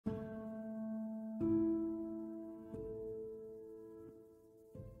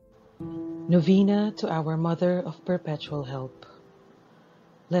Novena to our Mother of Perpetual Help.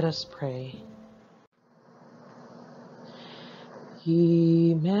 Let us pray.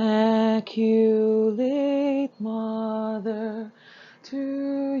 Immaculate Mother,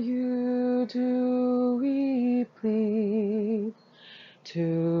 to you do we plead,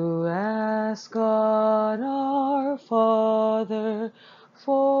 to ask God our Father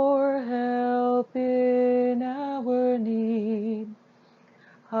for help in our need.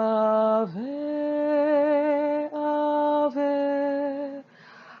 Ave, Ave,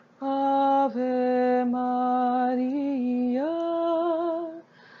 Ave Maria,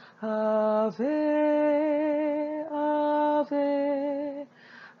 Ave, Ave,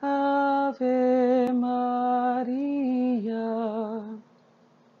 Ave Maria.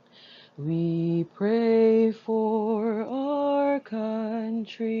 We pray for our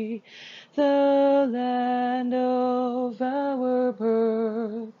country, the land of our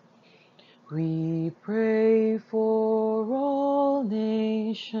birth. We pray for all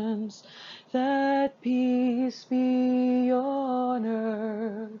nations, that peace be on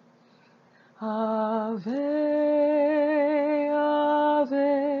earth. Ave,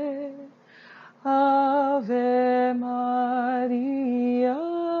 Ave, Ave Maria,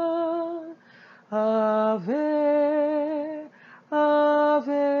 Ave,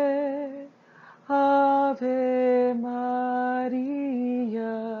 Ave, Ave Maria.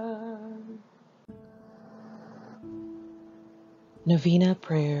 Novena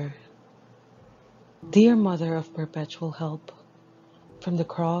Prayer. Dear Mother of Perpetual Help, from the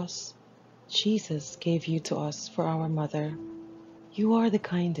cross, Jesus gave you to us for our mother. You are the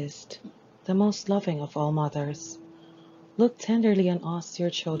kindest, the most loving of all mothers. Look tenderly on us, your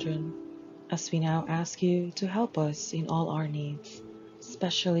children, as we now ask you to help us in all our needs,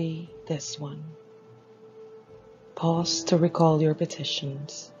 especially this one. Pause to recall your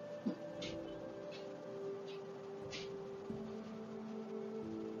petitions.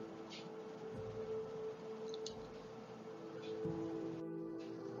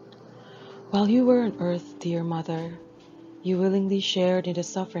 While you were on earth, dear Mother, you willingly shared in the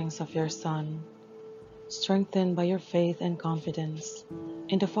sufferings of your Son. Strengthened by your faith and confidence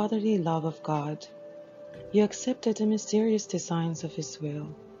in the fatherly love of God, you accepted the mysterious designs of His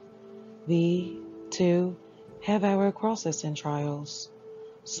will. We, too, have our crosses and trials.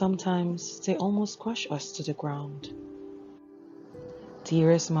 Sometimes they almost crush us to the ground.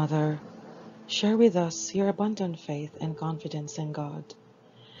 Dearest Mother, share with us your abundant faith and confidence in God.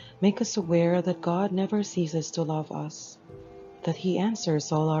 Make us aware that God never ceases to love us, that He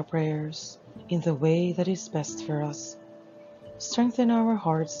answers all our prayers in the way that is best for us. Strengthen our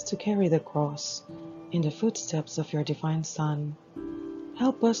hearts to carry the cross in the footsteps of your divine Son.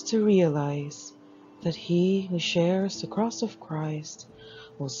 Help us to realize that he who shares the cross of Christ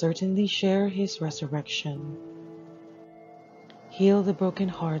will certainly share his resurrection. Heal the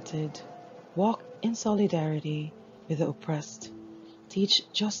brokenhearted, walk in solidarity with the oppressed, teach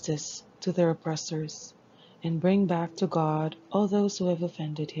justice to their oppressors, and bring back to God all those who have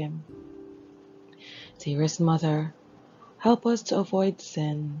offended Him. Dearest Mother, help us to avoid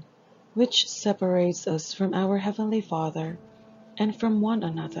sin, which separates us from our Heavenly Father and from one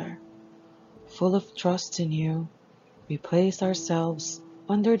another. Full of trust in you, we place ourselves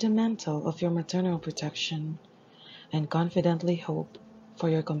under the mantle of your maternal protection and confidently hope for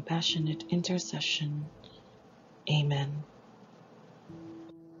your compassionate intercession. Amen.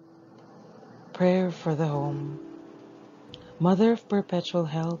 Prayer for the Home. Mother of Perpetual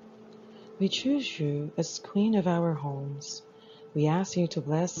Help, we choose you as Queen of our homes. We ask you to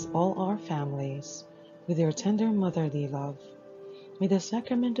bless all our families with your tender motherly love. May the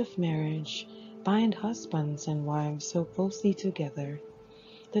sacrament of marriage bind husbands and wives so closely together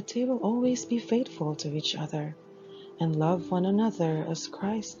that they will always be faithful to each other and love one another as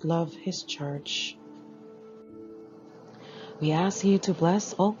Christ loved His church. We ask you to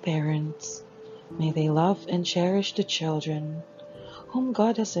bless all parents. May they love and cherish the children whom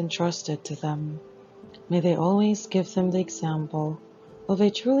God has entrusted to them. May they always give them the example of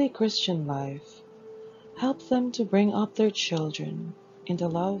a truly Christian life. Help them to bring up their children in the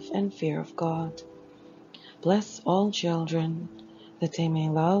love and fear of God. Bless all children that they may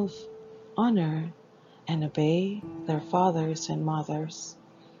love, honor, and obey their fathers and mothers.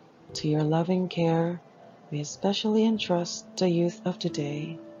 To your loving care, we especially entrust the youth of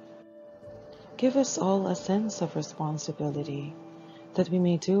today. Give us all a sense of responsibility, that we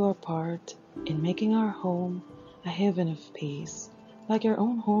may do our part in making our home a haven of peace, like your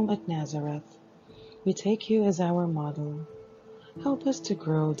own home at Nazareth. We take you as our model. Help us to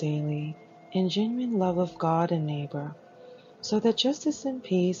grow daily in genuine love of God and neighbor. so that justice and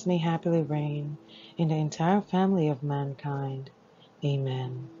peace may happily reign in the entire family of mankind.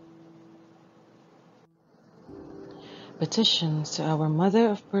 Amen. Petitions to our Mother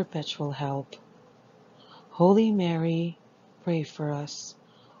of Perpetual Help. Holy Mary, pray for us.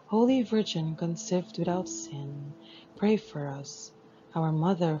 Holy Virgin conceived without sin, pray for us. Our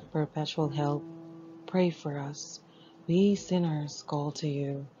Mother of Perpetual Help, pray for us. We sinners call to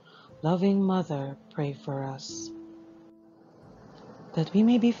you. Loving Mother, pray for us. That we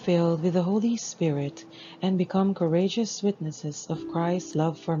may be filled with the Holy Spirit and become courageous witnesses of Christ's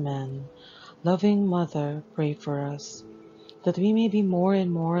love for man. Loving Mother, pray for us. That we may be more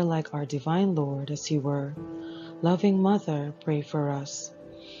and more like our divine Lord as you were. Loving Mother, pray for us.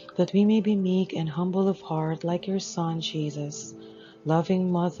 That we may be meek and humble of heart like your Son Jesus.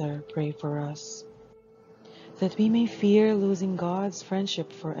 Loving Mother, pray for us. That we may fear losing God's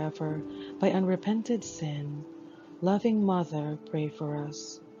friendship forever by unrepented sin. Loving Mother, pray for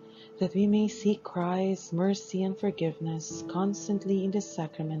us. That we may seek Christ's mercy and forgiveness constantly in the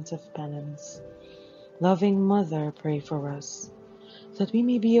sacrament of penance. Loving Mother, pray for us. That we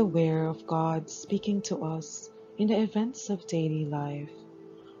may be aware of God speaking to us in the events of daily life.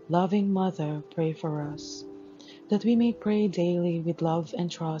 Loving Mother, pray for us. That we may pray daily with love and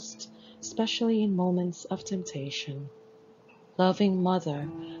trust, especially in moments of temptation. Loving Mother,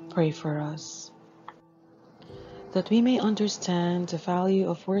 pray for us. That we may understand the value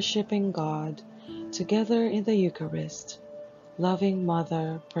of worshiping God together in the Eucharist. Loving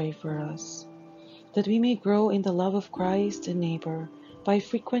Mother, pray for us. That we may grow in the love of Christ and neighbor by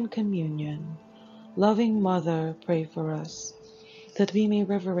frequent communion. Loving Mother, pray for us. That we may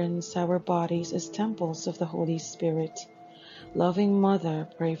reverence our bodies as temples of the Holy Spirit. Loving Mother,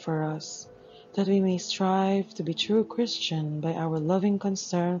 pray for us. That we may strive to be true Christian by our loving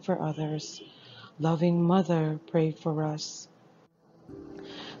concern for others. Loving Mother, pray for us.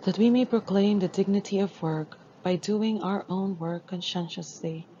 That we may proclaim the dignity of work by doing our own work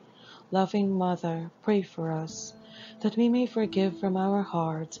conscientiously. Loving Mother, pray for us. That we may forgive from our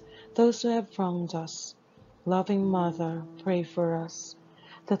heart those who have wronged us. Loving Mother, pray for us.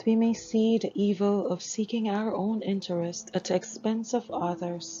 That we may see the evil of seeking our own interest at the expense of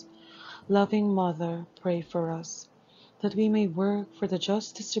others. Loving Mother, pray for us. That we may work for the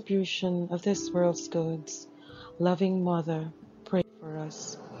just distribution of this world's goods. Loving Mother, pray for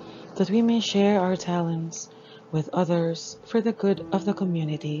us. That we may share our talents with others for the good of the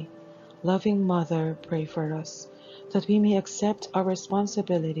community. Loving Mother, pray for us. That we may accept our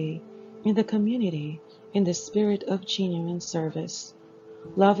responsibility in the community in the spirit of genuine service.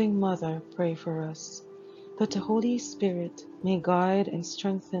 Loving Mother, pray for us. That the Holy Spirit may guide and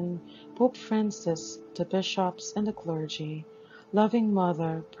strengthen Pope Francis, the bishops, and the clergy. Loving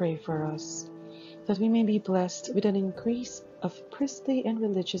Mother, pray for us. That we may be blessed with an increase of priestly and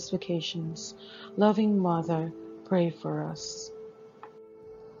religious vocations. Loving Mother, pray for us.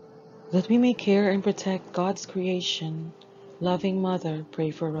 That we may care and protect God's creation. Loving Mother,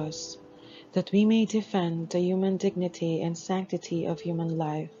 pray for us. That we may defend the human dignity and sanctity of human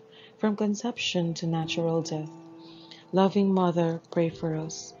life from conception to natural death. Loving Mother, pray for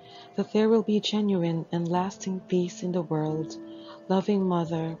us. That there will be genuine and lasting peace in the world. Loving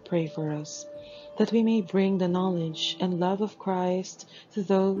Mother, pray for us. That we may bring the knowledge and love of Christ to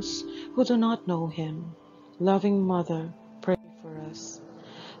those who do not know Him. Loving Mother, pray for us.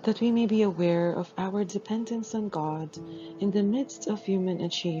 That we may be aware of our dependence on God in the midst of human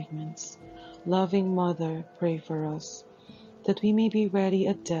achievements. Loving Mother, pray for us. That we may be ready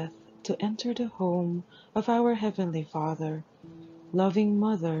at death to enter the home of our Heavenly Father. Loving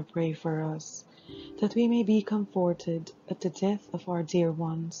Mother, pray for us. That we may be comforted at the death of our dear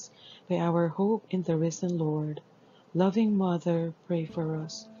ones by our hope in the risen Lord. Loving Mother, pray for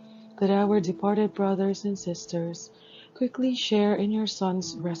us. That our departed brothers and sisters quickly share in your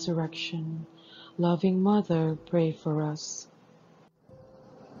Son's resurrection. Loving Mother, pray for us.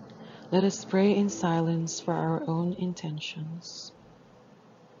 Let us pray in silence for our own intentions.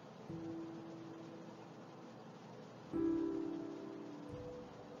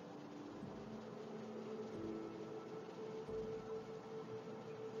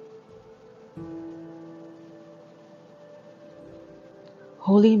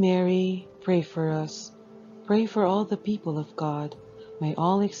 Holy Mary, pray for us. Pray for all the people of God. May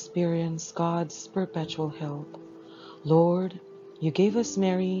all experience God's perpetual help. Lord, you gave us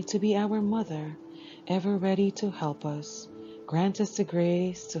Mary to be our mother, ever ready to help us. Grant us the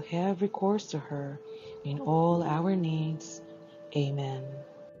grace to have recourse to her in all our needs. Amen.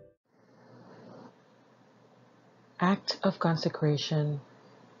 Act of Consecration.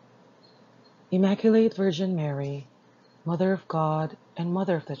 Immaculate Virgin Mary, Mother of God and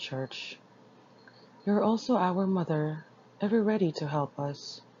Mother of the Church. You are also our Mother, ever ready to help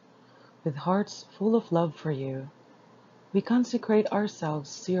us. With hearts full of love for you, we consecrate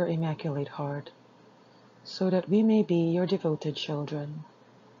ourselves to your Immaculate Heart, so that we may be your devoted children.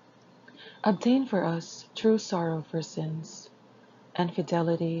 Obtain for us true sorrow for sins, and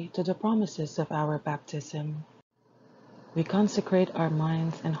fidelity to the promises of our baptism. We consecrate our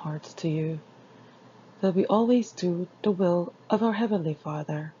minds and hearts to you, that we always do the will of our Heavenly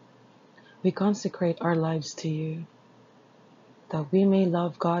Father. We consecrate our lives to you, that we may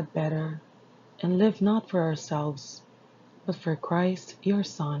love God better and live not for ourselves, but for Christ, your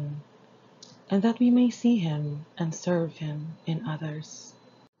Son, and that we may see him and serve him in others.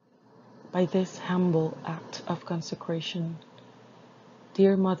 By this humble act of consecration,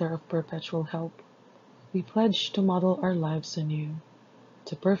 dear Mother of Perpetual Help, we pledge to model our lives anew,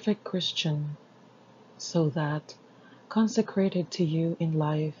 to perfect Christian, so that, consecrated to you in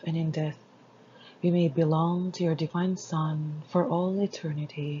life and in death, we may belong to your divine Son for all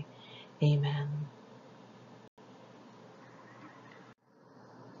eternity. Amen.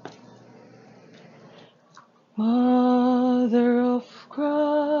 Mother of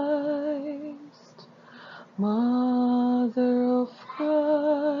Christ, Mother of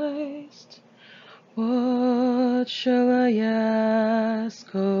Christ, what shall I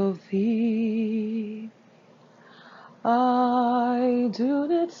ask of thee? I do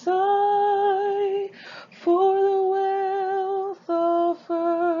not sigh for the wealth of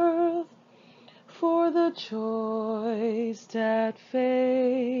earth, for the joys that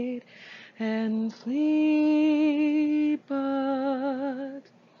fade and flee, but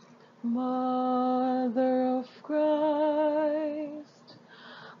Mother of Christ,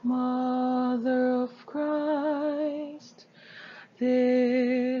 Mother of Christ,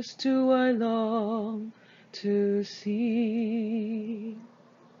 this do I long to see.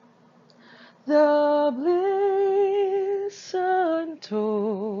 The bliss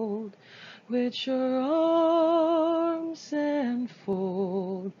untold which your arms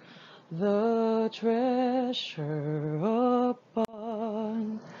enfold, the treasure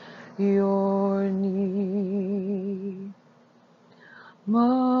upon your knee.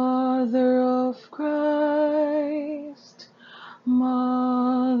 Mother of Christ,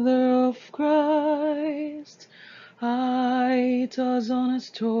 Mother of Christ, I toss on a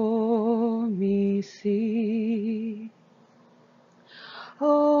stormy sea.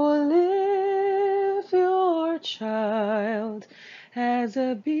 Oh, lift your child as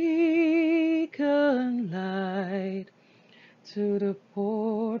a beacon light to the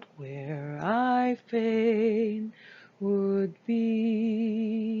port where I fain would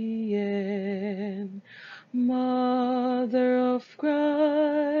be. And Mother of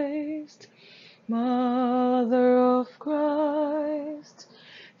Christ, Mother of Christ,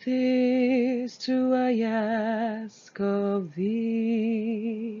 this do I ask of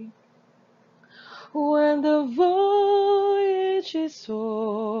thee. When the voyage is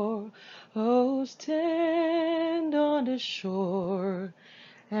o'er, oh, stand on the shore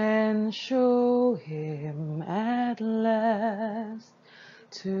and show him at last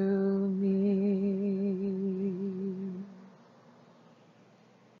to me.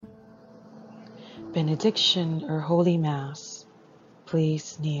 Benediction or Holy Mass.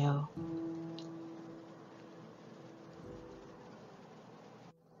 Please kneel.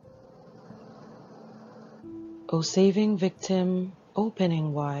 O saving victim,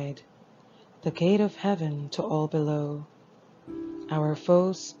 opening wide the gate of heaven to all below. Our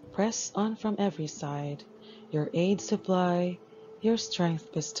foes press on from every side. Your aid supply, your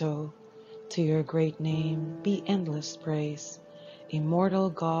strength bestow. To your great name be endless praise. Immortal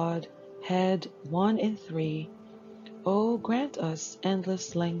God, head one in three, O grant us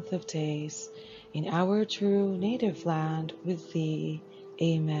endless length of days in our true native land with thee.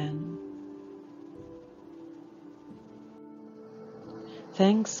 Amen.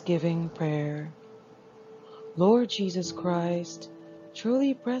 Thanksgiving Prayer. Lord Jesus Christ,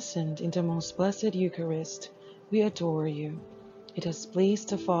 truly present in the most blessed Eucharist, we adore you. It has pleased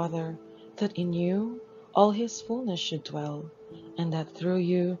the Father that in you all his fullness should dwell, and that through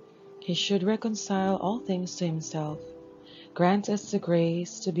you he should reconcile all things to himself. Grant us the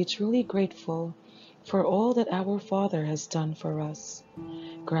grace to be truly grateful for all that our Father has done for us.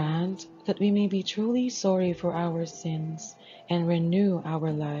 Grant that we may be truly sorry for our sins and renew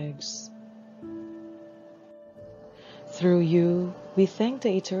our lives. Through you, we thank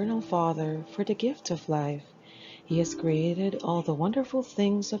the Eternal Father for the gift of life. He has created all the wonderful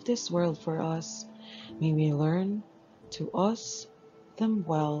things of this world for us. May we learn to us them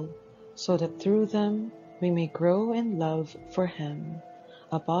well, so that through them we may grow in love for Him.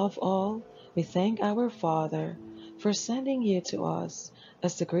 Above all, we thank our Father for sending you to us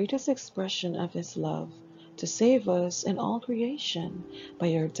as the greatest expression of His love to save us and all creation by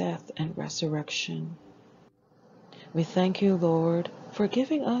your death and resurrection. We thank you, Lord, for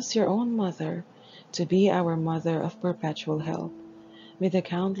giving us your own mother to be our mother of perpetual help. May the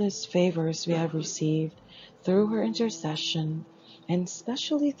countless favors we have received through her intercession, and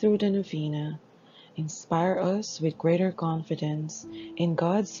especially through the Novena, inspire us with greater confidence in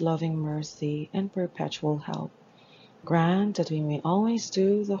God's loving mercy and perpetual help. Grant that we may always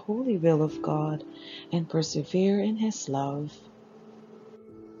do the holy will of God and persevere in His love.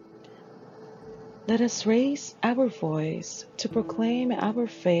 Let us raise our voice to proclaim our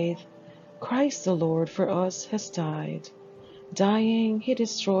faith. Christ the Lord for us has died. Dying, He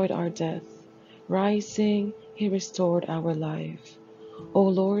destroyed our death. Rising, He restored our life. O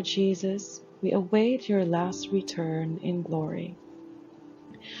Lord Jesus, we await your last return in glory.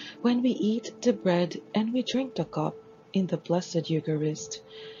 When we eat the bread and we drink the cup in the blessed Eucharist,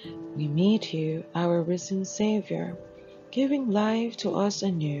 we meet you, our risen Savior, giving life to us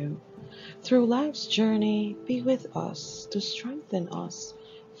anew. Through life's journey, be with us to strengthen us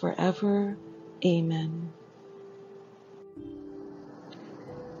forever. Amen.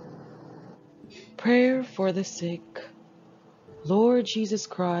 Prayer for the sick. Lord Jesus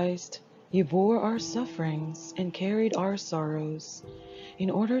Christ, you bore our sufferings and carried our sorrows in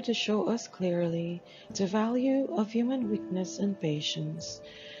order to show us clearly the value of human weakness and patience.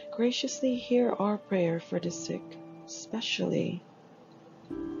 Graciously hear our prayer for the sick, especially.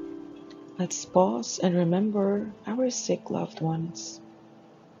 Let's pause and remember our sick loved ones.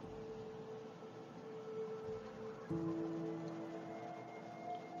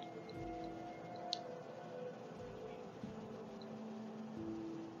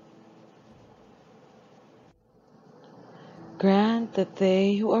 Grant that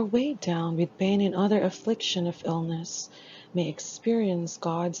they who are weighed down with pain and other affliction of illness may experience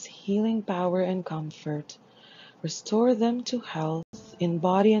God's healing power and comfort. Restore them to health in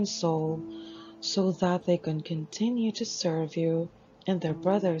body and soul, so that they can continue to serve you and their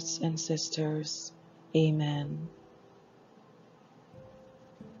brothers and sisters. Amen.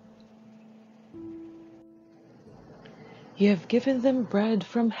 You have given them bread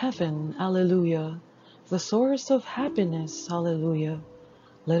from heaven, Alleluia, the source of happiness, Alleluia.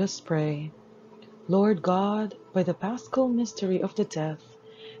 Let us pray. Lord God, by the paschal mystery of the death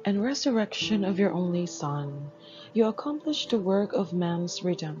and resurrection of your only Son, you accomplished the work of man's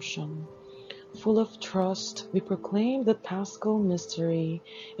redemption. Full of trust, we proclaim the paschal mystery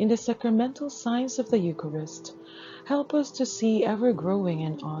in the sacramental signs of the Eucharist. Help us to see ever growing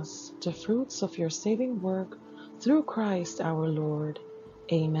in us the fruits of your saving work through Christ our Lord.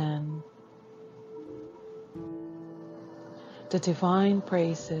 Amen. The divine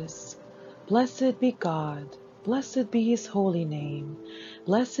praises. Blessed be God. Blessed be his holy name.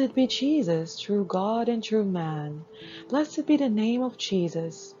 Blessed be Jesus, true God and true man. Blessed be the name of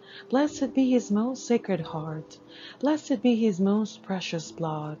Jesus. Blessed be his most sacred heart. Blessed be his most precious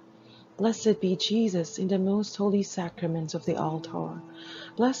blood. Blessed be Jesus in the most holy sacrament of the altar.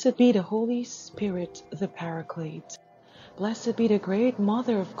 Blessed be the Holy Spirit, the Paraclete. Blessed be the great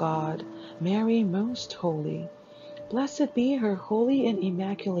Mother of God, Mary most holy. Blessed be her holy and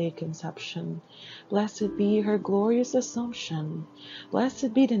immaculate conception. Blessed be her glorious assumption.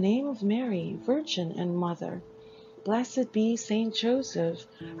 Blessed be the name of Mary, Virgin and Mother. Blessed be Saint Joseph,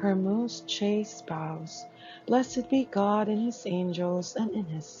 her most chaste spouse. Blessed be God in his angels and in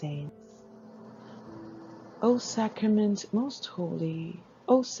his saints. O sacrament most holy,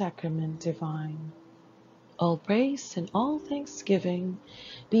 O sacrament divine, all praise and all thanksgiving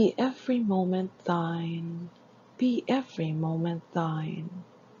be every moment thine, be every moment thine.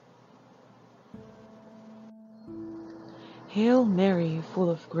 Hail Mary, full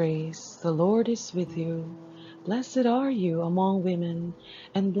of grace, the Lord is with you. Blessed are you among women,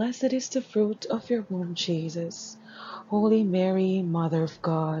 and blessed is the fruit of your womb, Jesus. Holy Mary, Mother of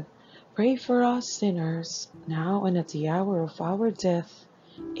God, pray for us sinners, now and at the hour of our death.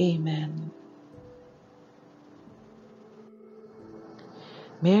 Amen.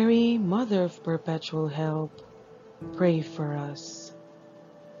 Mary, Mother of Perpetual Help, pray for us.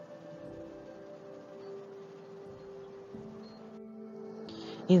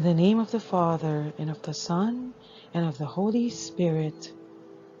 In the name of the Father, and of the Son, and of the Holy Spirit.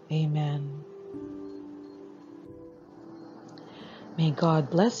 Amen. May God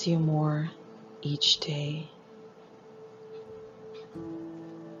bless you more each day.